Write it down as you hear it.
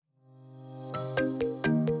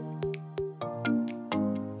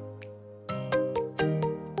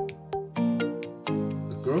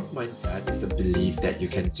that you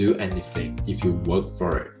can do anything if you work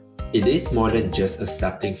for it. It is more than just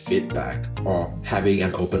accepting feedback or having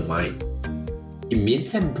an open mind. It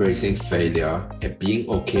means embracing failure and being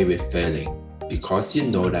okay with failing because you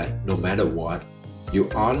know that no matter what, you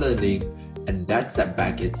are learning and that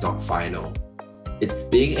setback is not final. It's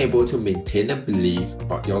being able to maintain a belief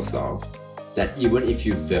about yourself that even if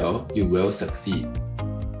you fail, you will succeed.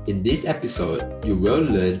 In this episode, you will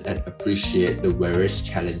learn and appreciate the various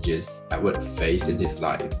challenges Edward faced in his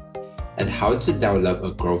life and how to develop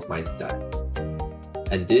a growth mindset.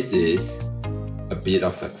 And this is A Bit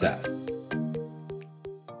of Success.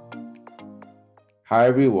 Hi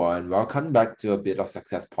everyone, welcome back to A Bit of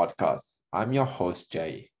Success podcast. I'm your host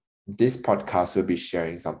Jay. This podcast will be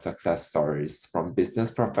sharing some success stories from business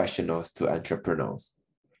professionals to entrepreneurs.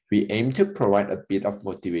 We aim to provide a bit of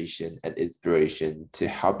motivation and inspiration to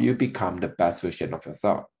help you become the best version of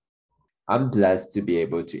yourself. I'm blessed to be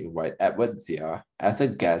able to invite Edward Zia as a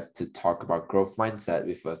guest to talk about growth mindset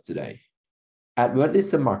with us today. Edward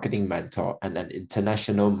is a marketing mentor and an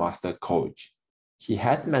international master coach. He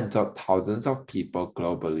has mentored thousands of people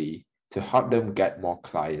globally to help them get more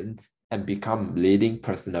clients and become leading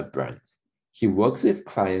personal brands. He works with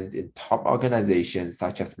clients in top organizations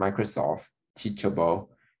such as Microsoft, Teachable,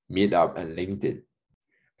 Meetup, and LinkedIn.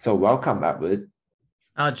 So welcome, Edward.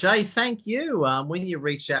 Jay, thank you. When you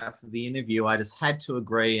reached out for the interview, I just had to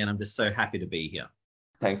agree, and I'm just so happy to be here.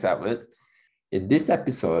 Thanks, Edward. In this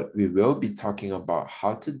episode, we will be talking about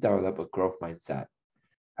how to develop a growth mindset.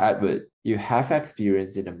 Edward, you have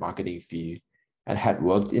experience in the marketing field and had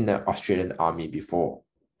worked in the Australian Army before.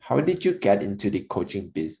 How did you get into the coaching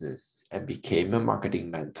business and became a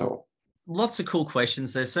marketing mentor? Lots of cool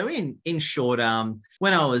questions there. So in short,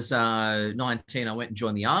 when I was 19, I went and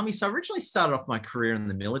joined the Army. So I originally started off my career in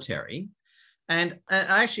the military. And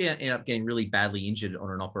I actually ended up getting really badly injured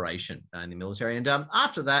on an operation in the military. And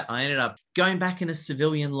after that, I ended up going back into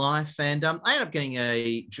civilian life. And I ended up getting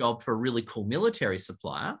a job for a really cool military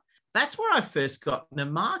supplier. That's where I first got into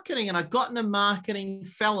marketing. And I got into marketing,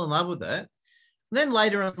 fell in love with it. And then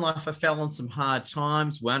later in life, I fell on some hard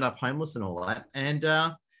times, wound up homeless and all that. And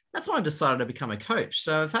that's when I decided to become a coach.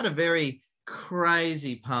 So I've had a very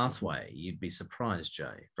crazy pathway. You'd be surprised,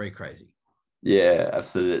 Jay. Very crazy. Yeah,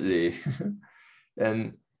 absolutely.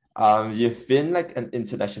 And you've been like an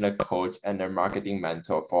international coach and a marketing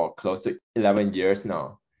mentor for close to 11 years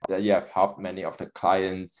now. That you have helped many of the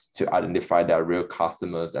clients to identify their real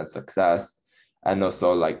customers and success, and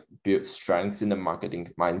also like build strengths in the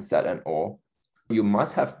marketing mindset and all. You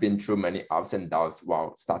must have been through many ups and downs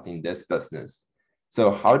while starting this business.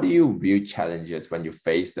 So how do you view challenges when you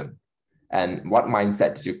face them? And what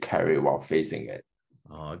mindset did you carry while facing it?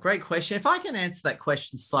 Oh, great question. If I can answer that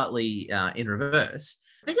question slightly in reverse,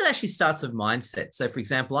 I think it actually starts with mindset. So, for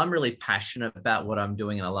example, I'm really passionate about what I'm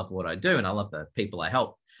doing and I love what I do and I love the people I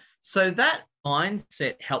help. So that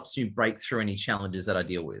mindset helps me break through any challenges that I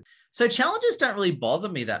deal with. So challenges don't really bother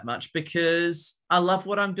me that much because I love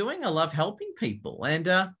what I'm doing. I love helping people. And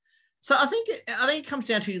so I think it comes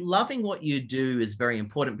down to loving what you do is very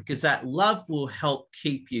important because that love will help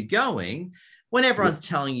keep you going when everyone's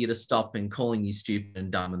telling you to stop and calling you stupid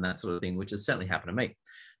and dumb and that sort of thing, which has certainly happened to me.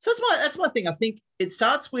 So that's my thing. I think it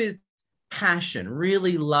starts with passion,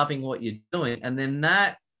 really loving what you're doing, and then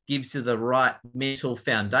that gives you the right mental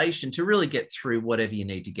foundation to really get through whatever you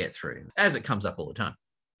need to get through, as it comes up all the time.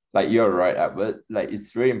 Like you're right, Edward. Like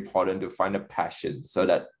it's very important to find a passion so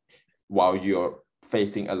that while you're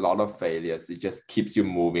facing a lot of failures, it just keeps you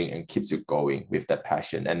moving and keeps you going with that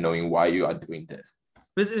passion and knowing why you are doing this.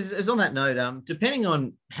 It's on that note, depending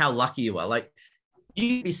on how lucky you are, like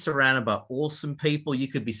you could be surrounded by awesome people, you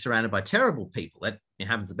could be surrounded by terrible people. That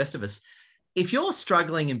happens to the best of us. If you're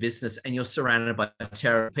struggling in business and you're surrounded by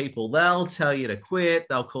terrible people, they'll tell you to quit,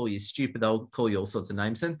 they'll call you stupid, they'll call you all sorts of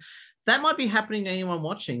names. And that might be happening to anyone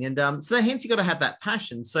watching. And so hence you got to have that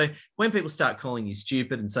passion. So when people start calling you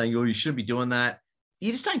stupid and saying, oh, you shouldn't be doing that,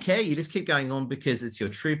 you just don't care. You just keep going on because it's your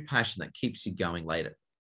true passion that keeps you going later.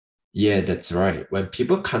 Yeah, that's right. When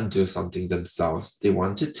people can't do something themselves, they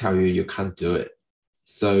want to tell you you can't do it.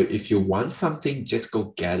 So if you want something, just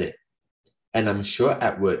go get it. And I'm sure,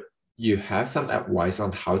 Edward, you have some advice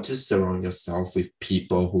on how to surround yourself with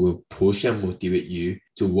people who will push and motivate you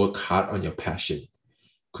to work hard on your passion.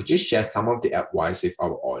 Could you share some of the advice with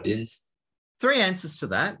our audience? 3 answers to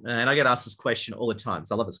that. And I get asked this question all the time.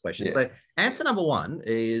 So I love this question. Yeah. So answer number 1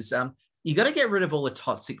 is you got to get rid of all the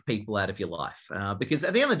toxic people out of your life because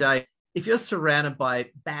at the end of the day, if you're surrounded by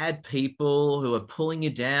bad people who are pulling you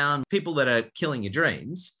down, people that are killing your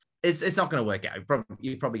dreams, it's not going to work out.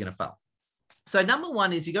 You're probably going to fail. So number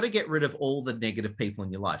one is you got to get rid of all the negative people in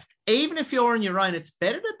your life. Even if you're on your own, it's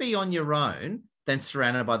better to be on your own than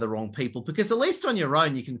surrounded by the wrong people, because at least on your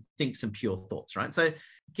own, you can think some pure thoughts, right? So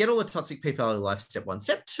get all the toxic people out of your life, step one.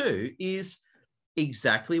 Step two is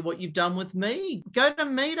exactly what you've done with me. Go to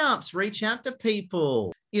meetups, reach out to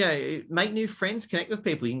people, make new friends, connect with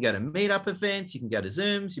people. You can go to meetup events, you can go to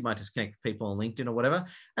Zooms, you might just connect with people on LinkedIn or whatever. And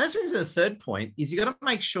that's brings to the third point is you got to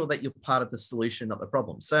make sure that you're part of the solution, not the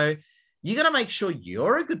problem. So you got to make sure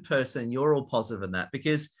you're a good person, you're all positive in that,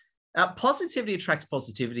 because positivity attracts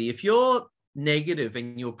positivity. If you're negative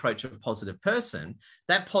and you approach a positive person,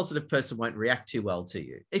 that positive person won't react too well to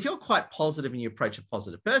you. If you're quite positive and you approach a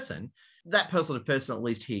positive person, that positive person will at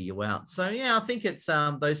least hear you out. So yeah, I think it's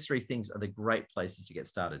those three things are the great places to get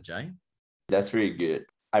started, Jay. That's really good.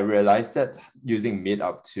 I realized that using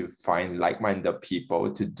Meetup to find like-minded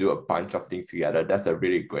people to do a bunch of things together, that's a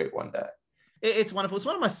really great one there. It's wonderful. It's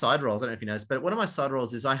one of my side roles. I don't know if you noticed, but one of my side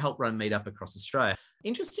roles is I help run Meetup across Australia.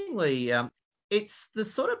 Interestingly, it's the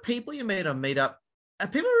sort of people you meet on Meetup.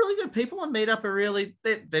 People are really good. People on Meetup are really,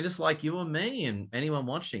 they're just like you and me and anyone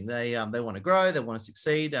watching. They want to grow. They want to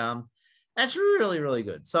succeed. That's really, really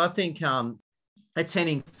good. So I think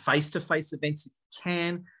attending face-to-face events if you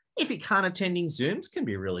can. If you can't, attending Zooms can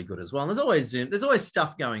be really good as well. And there's always Zoom. There's always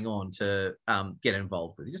stuff going on to get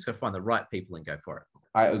involved with. You just got to find the right people and go for it.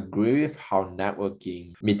 I agree with how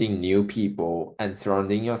networking, meeting new people, and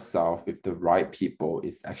surrounding yourself with the right people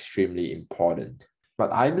is extremely important.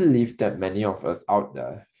 But I believe that many of us out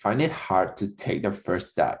there find it hard to take the first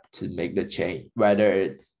step to make the change. Whether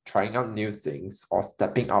it's trying out new things or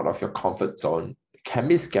stepping out of your comfort zone, it can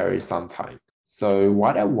be scary sometimes. So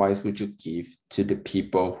what advice would you give to the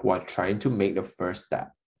people who are trying to make the first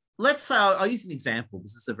step? Let's say I'll use an example.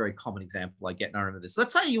 This is a very common example I get, and I remember this.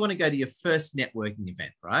 Let's say you want to go to your first networking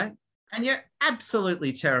event, right? And you're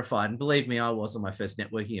absolutely terrified. And believe me, I was on my first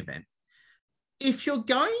networking event. If you're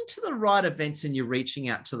going to the right events and you're reaching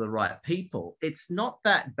out to the right people, it's not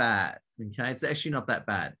that bad. Okay. It's actually not that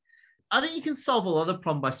bad. I think you can solve a lot of the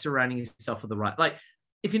problem by surrounding yourself with the right, like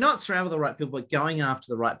if you're not surrounded with the right people, but going after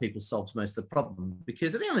the right people solves most of the problem.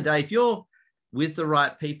 Because at the end of the day, if you're with the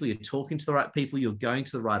right people, you're talking to the right people, you're going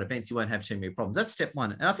to the right events, you won't have too many problems. That's step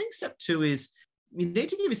one. And I think step two is you need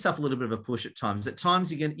to give yourself a little bit of a push at times. At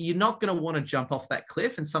times, you're not going to want to jump off that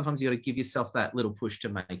cliff, and sometimes you got to give yourself that little push to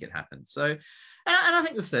make it happen. So, and I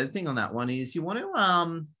think the third thing on that one is you want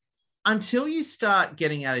to, until you start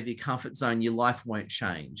getting out of your comfort zone, your life won't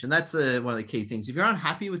change. And that's one of the key things. If you're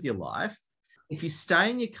unhappy with your life, if you stay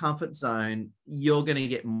in your comfort zone, you're going to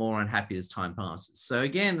get more unhappy as time passes. So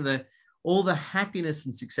again, all the happiness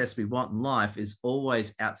and success we want in life is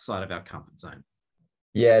always outside of our comfort zone.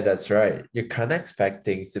 Yeah, that's right. You can't expect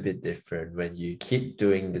things to be different when you keep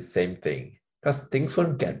doing the same thing, because things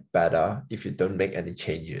won't get better if you don't make any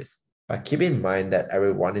changes. But keep in mind that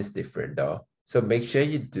everyone is different though. So make sure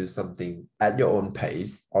you do something at your own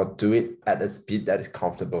pace or do it at a speed that is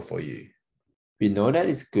comfortable for you. We know that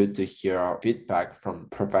it's good to hear feedback from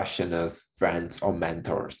professionals, friends, or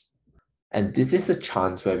mentors. And this is a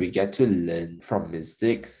chance where we get to learn from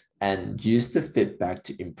mistakes and use the feedback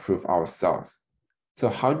to improve ourselves. So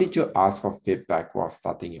how did you ask for feedback while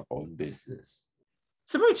starting your own business?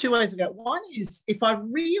 So probably two ways to go. One is if I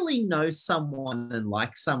really know someone and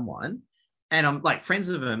like someone, and I'm like friends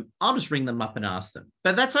with them, I'll just ring them up and ask them.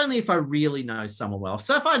 But that's only if I really know someone well.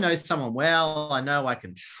 So if I know someone well, I know I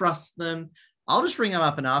can trust them, I'll just ring them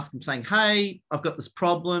up and ask them saying, hey, I've got this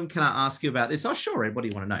problem. Can I ask you about this? Oh, sure, Ed, what do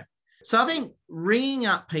you want to know? So I think ringing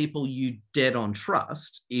up people you dead on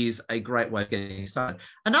trust is a great way of getting started.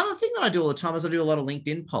 Another thing that I do all the time is I do a lot of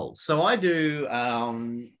LinkedIn polls. So I might do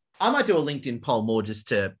a LinkedIn poll more just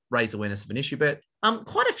to raise awareness of an issue, but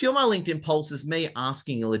quite a few of my LinkedIn polls is me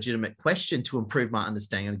asking a legitimate question to improve my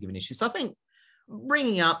understanding of a given issue. So I think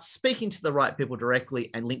ringing up, speaking to the right people directly,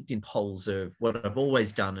 and LinkedIn polls are what I've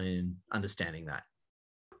always done in understanding that.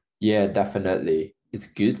 Yeah, definitely. It's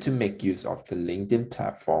good to make use of the LinkedIn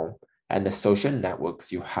platform and the social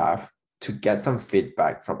networks you have to get some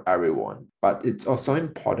feedback from everyone. But it's also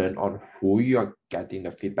important on who you're getting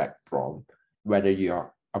the feedback from, whether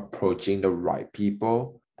you're approaching the right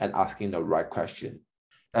people and asking the right question.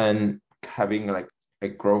 And having like a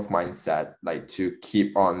growth mindset, like to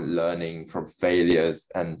keep on learning from failures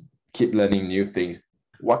and keep learning new things.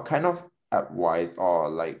 What kind of advice or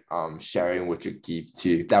like sharing would you give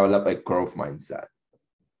to develop a growth mindset?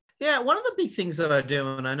 Yeah, one of the big things that I do,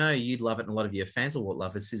 and I know you'd love it and a lot of your fans will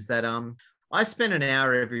love this, is that I spend an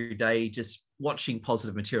hour every day just watching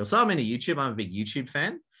positive material. So I'm into YouTube. I'm a big YouTube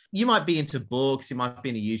fan. you might be into books, you might be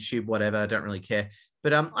into YouTube, whatever. I don't really care.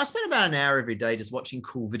 But I spend about an hour every day just watching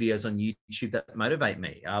cool videos on YouTube that motivate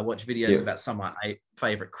me. I watch videos Yeah. about some of my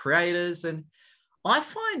favorite creators, and I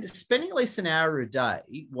find spending at least an hour a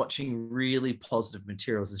day watching really positive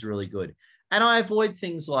materials is really good. And I avoid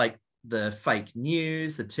things like the fake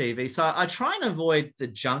news, the TV. So I try and avoid the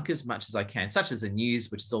junk as much as I can, such as the news,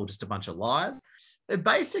 which is all just a bunch of lies. But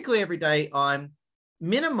basically, every day I'm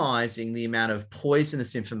minimizing the amount of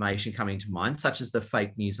poisonous information coming to mind, such as the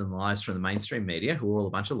fake news and lies from the mainstream media, who are all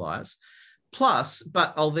a bunch of liars. Plus,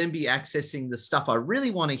 but I'll then be accessing the stuff I really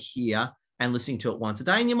want to hear and listening to it once a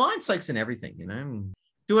day. And your mind soaks in everything,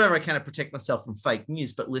 Do whatever I can to protect myself from fake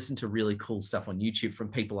news, but listen to really cool stuff on YouTube from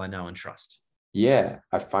people I know and trust. Yeah,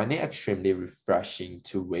 I find it extremely refreshing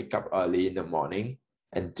to wake up early in the morning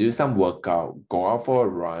and do some workout, go out for a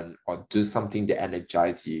run, or do something that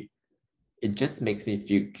energizes you. It just makes me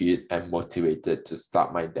feel good and motivated to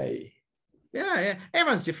start my day. Yeah.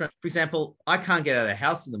 Everyone's different. For example, I can't get out of the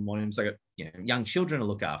house in the morning because I got young children to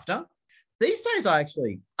look after. These days, I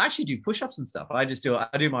actually do push-ups and stuff. I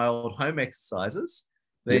do my old home exercises,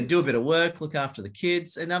 then Yep. do a bit of work, look after the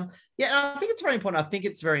kids, and I think it's very important. I think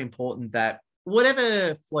it's very important that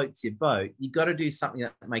whatever floats your boat, you got to do something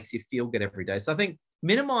that makes you feel good every day. So I think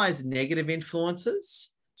minimize negative influences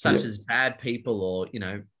such Yep. as bad people or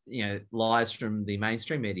lies from the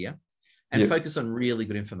mainstream media, and Yep. focus on really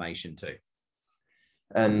good information too.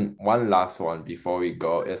 And one last one before we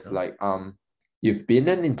go is Sure. you've been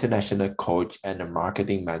an international coach and a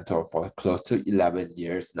marketing mentor for close to 11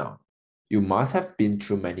 years now. You must have been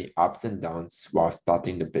through many ups and downs while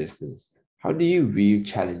starting the business. How do you view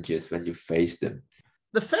challenges when you face them?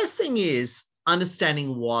 The first thing is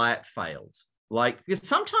understanding why it failed. Like, because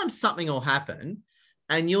sometimes something will happen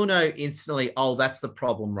and you'll know instantly, oh, that's the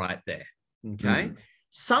problem right there. Okay. Mm,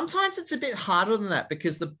 Sometimes it's a bit harder than that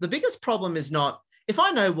because the biggest problem is not, if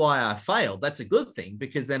I know why I failed, that's a good thing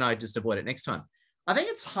because then I just avoid it next time. I think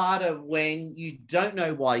it's harder when you don't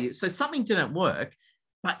know why so something didn't work,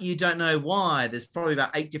 but you don't know why. There's probably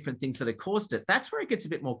about 8 different things that have caused it. That's where it gets a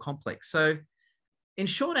bit more complex. So in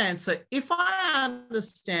short answer, if I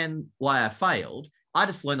understand why I failed, I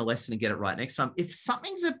just learn the lesson and get it right next time. If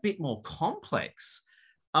something's a bit more complex,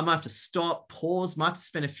 I might have to stop, pause, might have to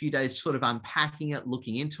spend a few days sort of unpacking it,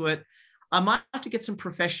 looking into it. I might have to get some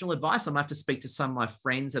professional advice. I might have to speak to some of my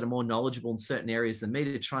friends that are more knowledgeable in certain areas than me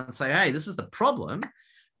to try and say, hey, this is the problem.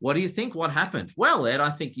 What do you think? What happened? Well, Ed, I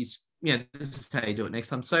think this is how you do it next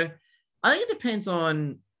time. So I think it depends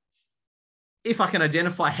on if I can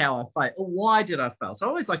identify how I failed or why did I fail. So I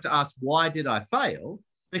always like to ask, why did I fail?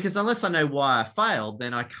 Because unless I know why I failed,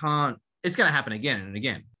 then I can't, it's going to happen again and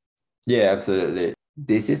again. yeah, absolutely.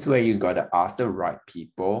 This is where you gotta ask the right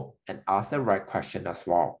people and ask the right question as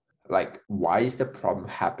well. Like, why is the problem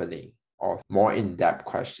happening? Or more in-depth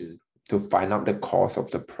question to find out the cause of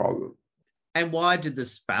the problem. And why did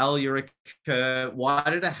this failure occur? Why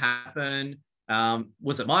did it happen?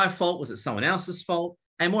 Was it my fault? Was it someone else's fault?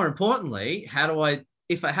 And more importantly,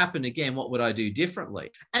 if it happened again, what would I do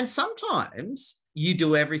differently? And sometimes you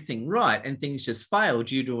do everything right and things just fail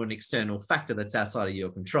due to an external factor that's outside of your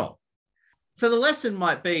control. So the lesson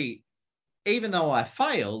might be, even though I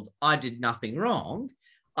failed, I did nothing wrong.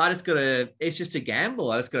 It's just a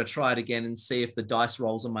gamble. I just got to try it again and see if the dice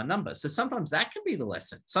rolls on my number. So sometimes that can be the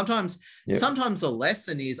lesson. Sometimes, Yeah. sometimes the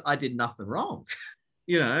lesson is I did nothing wrong.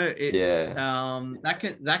 It's Yeah.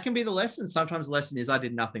 that can be the lesson. Sometimes the lesson is I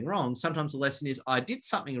did nothing wrong. Sometimes the lesson is I did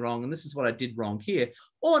something wrong and this is what I did wrong here,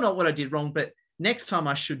 or not what I did wrong, but next time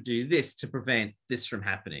I should do this to prevent this from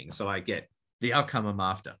happening. So I get the outcome I'm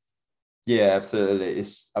after. Yeah, absolutely.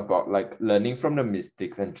 It's about like learning from the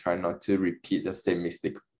mistakes and try not to repeat the same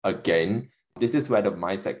mistake again. This is where the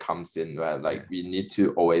mindset comes in, where Yeah. like we need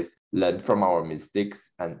to always learn from our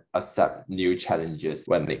mistakes and accept new challenges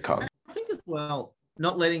when they come. I think as well,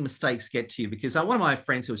 not letting mistakes get to you because one of my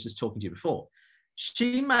friends who was just talking to you before,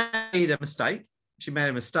 she made a mistake. She made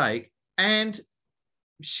a mistake and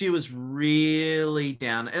she was really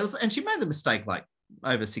down. And she made the mistake like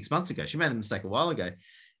over 6 months ago. She made the mistake a while ago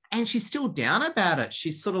and she's still down about it.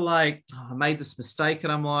 She's sort of like, oh, I made this mistake.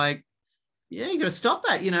 And I'm like, yeah, you got to stop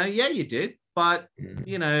that. Yeah, you did. But, Mm.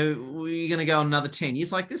 you're going to go another 10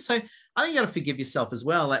 years like this. So I think you got to forgive yourself as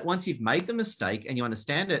well. Like once you've made the mistake and you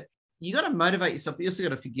understand it, you got to motivate yourself, but you also got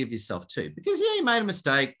to forgive yourself too. Because, yeah, you made a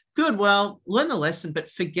mistake. Good. Well, learn the lesson,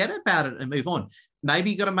 but forget about it and move on.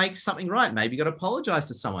 Maybe you got to make something right. Maybe you got to apologize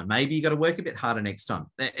to someone. Maybe you got to work a bit harder next time.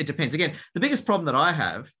 It depends. Again, the biggest problem that I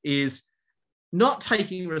have is not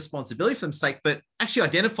taking responsibility for the mistake, but actually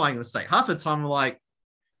identifying the mistake. Half the time I'm like,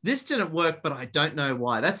 this didn't work, but I don't know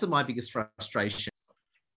why. That's my biggest frustration.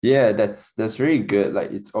 Yeah, that's really good.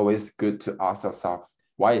 Like it's always good to ask yourself,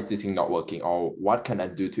 why is this thing not working, or what can I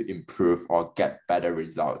do to improve or get better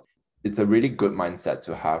results? It's a really good mindset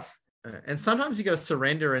to have. And sometimes you got to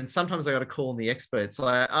surrender, and sometimes I got to call on the experts.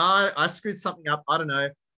 Like, I screwed something up. I don't know.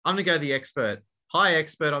 I'm gonna go to the expert. Hi,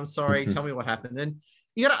 expert. I'm sorry. Tell me what happened. And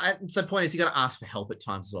you got to. So, the point is, you got to ask for help at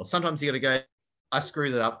times as well. Sometimes you got to go. I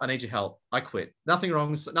screwed it up. I need your help. I quit. Nothing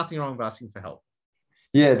wrong. Nothing wrong with asking for help.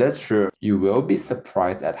 Yeah, that's true. You will be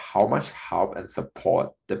surprised at how much help and support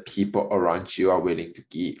the people around you are willing to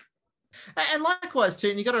give. And likewise too,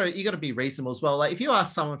 and you got to be reasonable as well. Like if you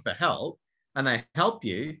ask someone for help and they help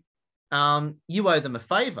you, you owe them a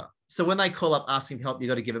favor. So when they call up asking for help, you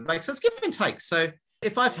got to give it back. So it's give and take. So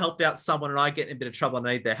if I've helped out someone and I get in a bit of trouble and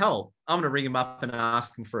I need their help, I'm going to ring them up and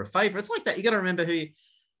ask them for a favor. It's like that. You got to remember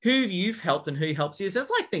who you've helped and who helps you. So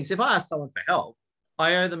it's like things. If I ask someone for help,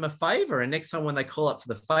 I owe them a favor, and next time when they call up for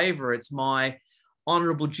the favor, it's my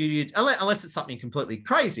honorable duty, unless it's something completely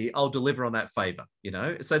crazy, I'll deliver on that favor, you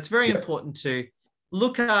know? So it's very Yeah. important to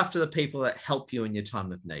look after the people that help you in your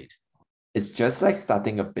time of need. It's just like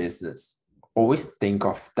starting a business. Always think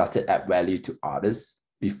of, does it add value to others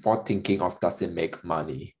before thinking of, does it make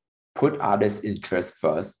money? Put others' interests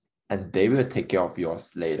first and they will take care of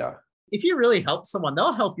yours later. If you really help someone,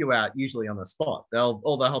 they'll help you out usually on the spot. They'll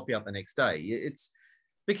help you out the next day. It's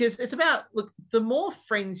because it's about, look, the more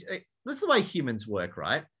friends, this is the way humans work,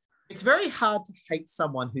 right? It's very hard to hate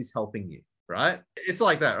someone who's helping you, right? It's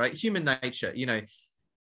like that, right? Human nature,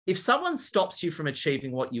 if someone stops you from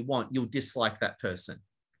achieving what you want, you'll dislike that person.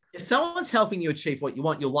 If someone's helping you achieve what you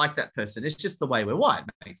want, you'll like that person. It's just the way we're wired.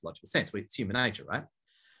 It makes logical sense. It's human nature, right?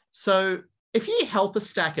 So if you help a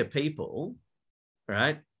stack of people,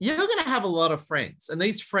 right, you're going to have a lot of friends. And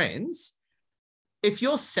these friends, if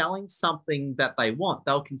you're selling something that they want,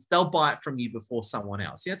 they'll buy it from you before someone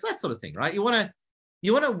else. Yeah, it's that sort of thing, right? You want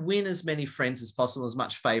to win as many friends as possible, as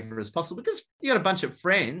much favor as possible, because you got a bunch of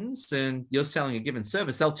friends and you're selling a given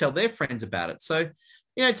service. They'll tell their friends about it. So,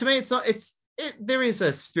 to me, it's not. There is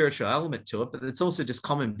a spiritual element to it, but it's also just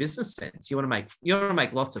common business sense. You want to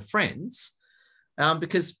make lots of friends,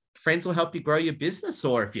 because friends will help you grow your business,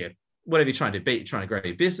 or if you whatever you're trying to be, you're trying to grow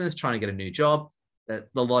your business, trying to get a new job.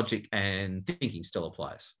 The logic and thinking still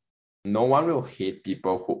applies. No one will hate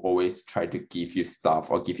people who always try to give you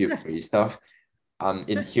stuff or give you Yeah, free stuff.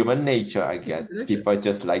 In human nature, I guess, people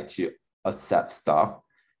just like to accept stuff.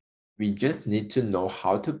 We just need to know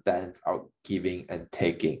how to balance out giving and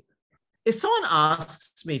taking. if someone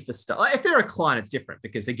asks me for stuff, like if they're a client, it's different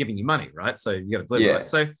because they're giving you money, right? So you got to deliver, Yeah. right?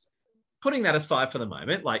 So putting that aside for the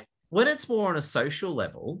moment, like when it's more on a social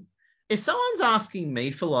level, if someone's asking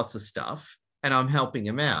me for lots of stuff and I'm helping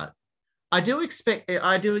them out, I do expect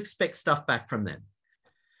stuff back from them.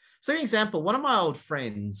 So, for example, one of my old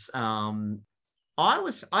friends, I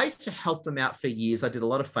used to help them out for years. I did a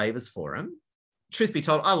lot of favors for him. Truth be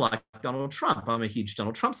told, I like Donald Trump. I'm a huge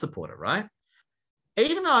Donald Trump supporter, right?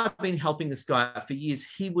 Even though I've been helping this guy out for years,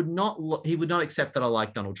 he would not accept that I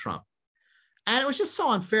like Donald Trump. And it was just so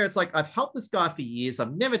unfair. It's like I've helped this guy for years.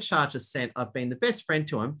 I've never charged a cent. I've been the best friend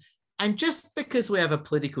to him. And just because we have a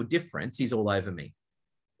political difference, he's all over me.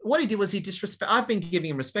 What he did was I've been giving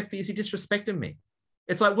him respect because he disrespected me.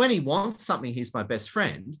 It's like when he wants something, he's my best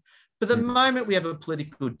friend. But the Mm. moment we have a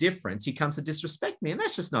political difference, he comes to disrespect me. And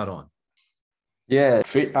that's just not on. Yeah,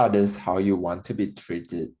 treat others how you want to be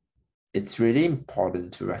treated. It's really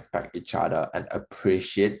important to respect each other and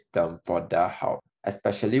appreciate them for their help,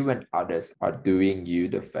 especially when others are doing you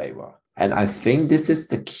the favor. And I think this is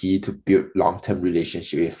the key to build long-term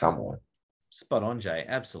relationship with someone. Spot on, Jay.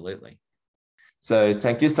 Absolutely. So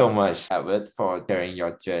thank you so much, Edward, for sharing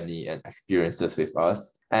your journey and experiences with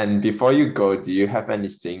us. And before you go, do you have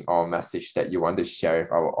anything or message that you want to share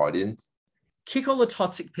with our audience? Kick all the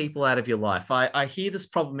toxic people out of your life. I hear this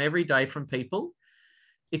problem every day from people.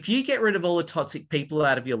 If you get rid of all the toxic people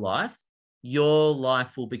out of your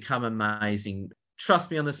life will become amazing.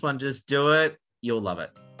 Trust me on this one. Just do it. You'll love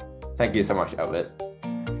it. Thank you so much, Edward.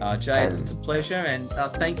 Jay, it's a And pleasure. And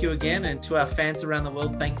thank you again. And to our fans around the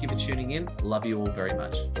world, thank you for tuning in. Love you all very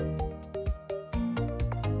much.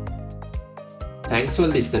 thanks for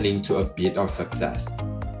listening to A Bit of Success.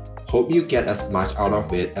 Hope you get as much out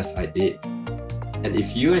of it as I did. And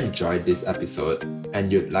if you enjoyed this episode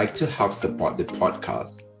and you'd like to help support the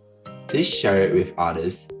podcast, please share it with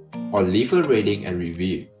others or leave a rating and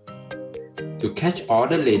review. To catch all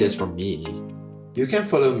the latest from me, you can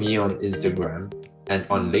follow me on Instagram and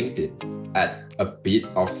on LinkedIn at A Bit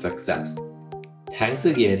of Success. Thanks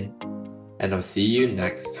again, and I'll see you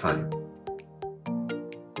next time.